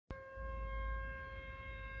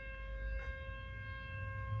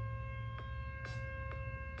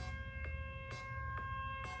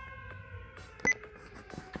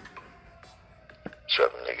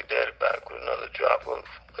headed back with another drop of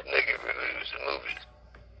nigga reviews and movies.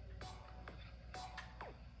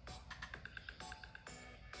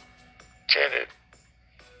 Tenet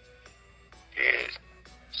is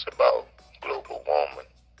about global warming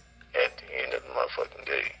at the end of the motherfucking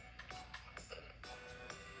day.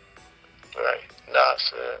 Right?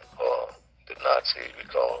 NASA, or the Nazis,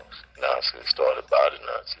 because NASA started by the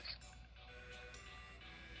Nazis.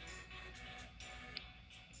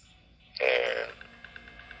 And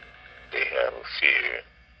they have a fear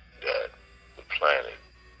that the planet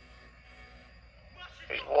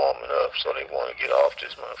is warming up, so they want to get off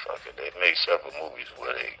this motherfucker. They've made several movies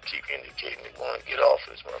where they keep indicating they want to get off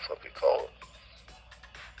this motherfucker because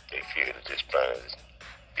they fear that this planet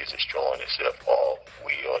is destroying itself, or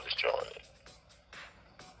we are destroying it.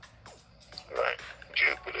 Right?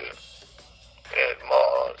 Jupiter and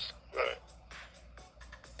Mars, right?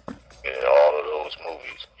 And all of those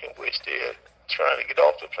movies in which they're trying to get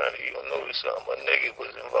off the planet, you'll notice a nigga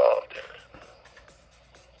was involved in it.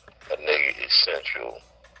 A nigga is central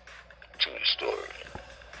to the story.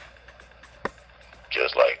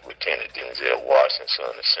 Just like with Tenet, Denzel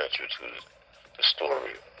Washington is central to the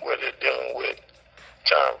story, where they're dealing with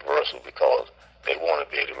time reversal because they want to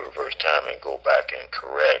be able to reverse time and go back and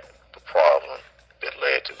correct the problem that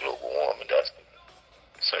led to global warming. That's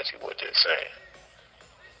essentially what they're saying.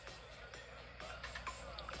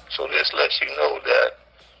 So this lets you know that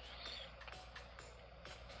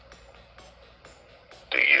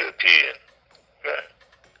the European, right,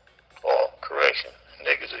 or correction,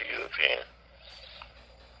 niggas are European,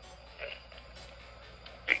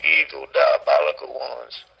 the evil, diabolical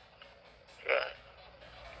ones, right,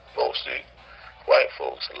 mostly white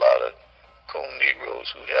folks, a lot of cool Negroes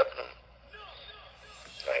who help them,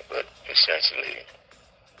 right, but essentially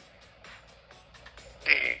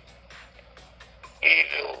the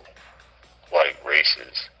evil white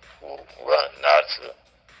races who run Nazis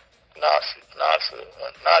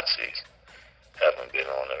haven't been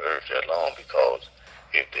on the earth that long, because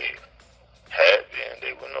if they had been,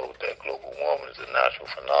 they would know that global warming is a natural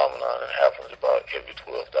phenomenon and happens about every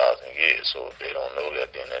 12,000 years. So if they don't know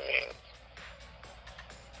that, then that means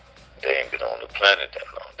they ain't been on the planet that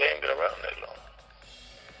long. They ain't been around that long.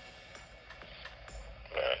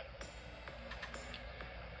 Right?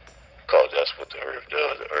 Because that's what the earth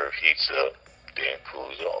does. The earth heats up, then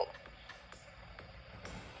cools off.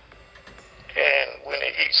 And when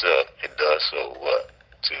it heats up, it does so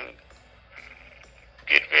to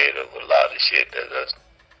get rid of a lot of shit that does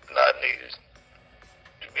not needed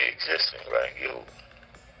to be existing, right? Your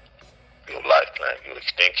life plan, your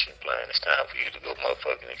extinction plan. It's time for you to go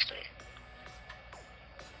motherfucking extinct.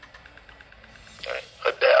 Right?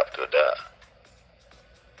 Adapt or die.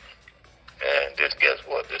 And this, guess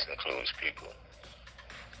what? This includes people.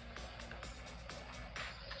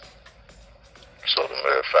 So the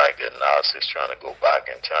mere fact that NASA is trying to go back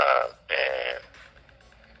in time and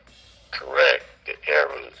correct the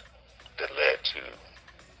errors that led to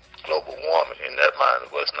global warming, in their mind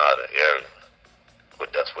was not an error,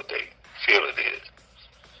 but that's what they feel it is.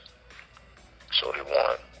 So they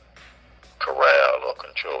want to corral or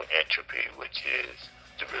control entropy, which is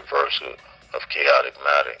the reversal of chaotic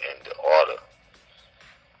matter into order.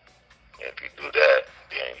 And if you do that,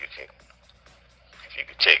 then you can, if you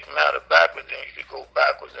could take matter backwards, then you could go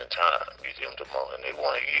backwards in time. You see what I'm saying? And they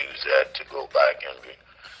want to use that to go back and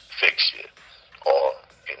fix shit. Or,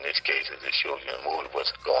 in this case, as it shows you in the movie,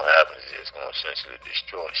 what's going to happen is it's going to essentially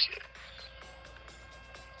destroy shit.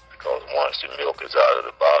 Because once the milk is out of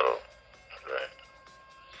the bottle, right,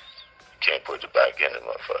 you can't put it back in the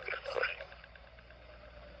motherfucker, right?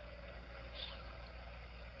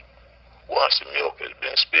 Once the milk has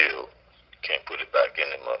been spilled, you can't put it back in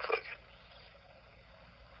the motherfucker.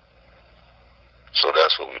 So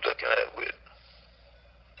that's what we're looking at with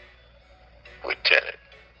Tenet,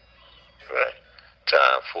 right?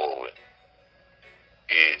 Time forward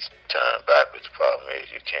is time backwards. The problem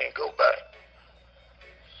is you can't go back.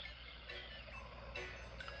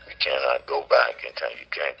 You cannot go back in time. You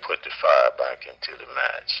can't put the fire back into the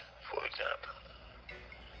match, for example.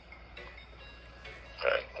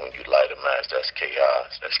 Right? When you light a match, that's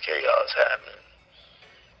chaos. That's chaos happening.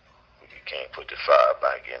 You can't put the fire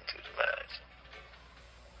back into the match.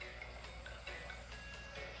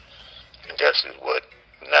 And this is what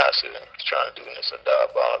NASA is trying to do, and it's a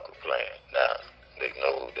diabolical plan. Now, they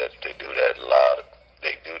know that if they do that, a lot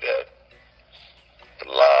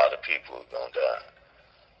of people are going to die.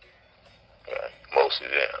 Right? Most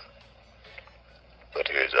of them. But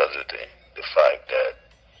here's the other thing. The fact that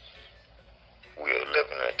we're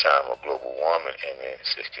living in a time of global warming, and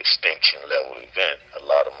it's an extinction level event. A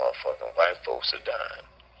lot of motherfucking white folks are dying.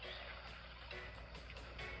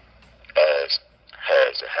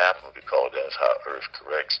 happen because that's how Earth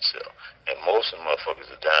corrects itself. And most of the motherfuckers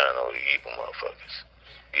are dying are the evil motherfuckers.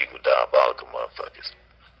 Evil, diabolical motherfuckers.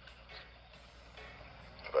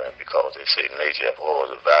 Right? Because they say nature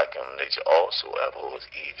abhors a vacuum, nature also abhors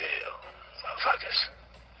evil motherfuckers.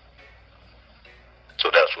 So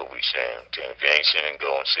that's what we saying. If you ain't seen it, go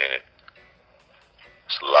and see it.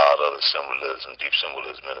 It's a lot of other symbolism, deep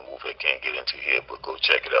symbolism in the movie I can't get into here, but go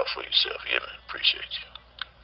check it out for yourself. You know, appreciate you.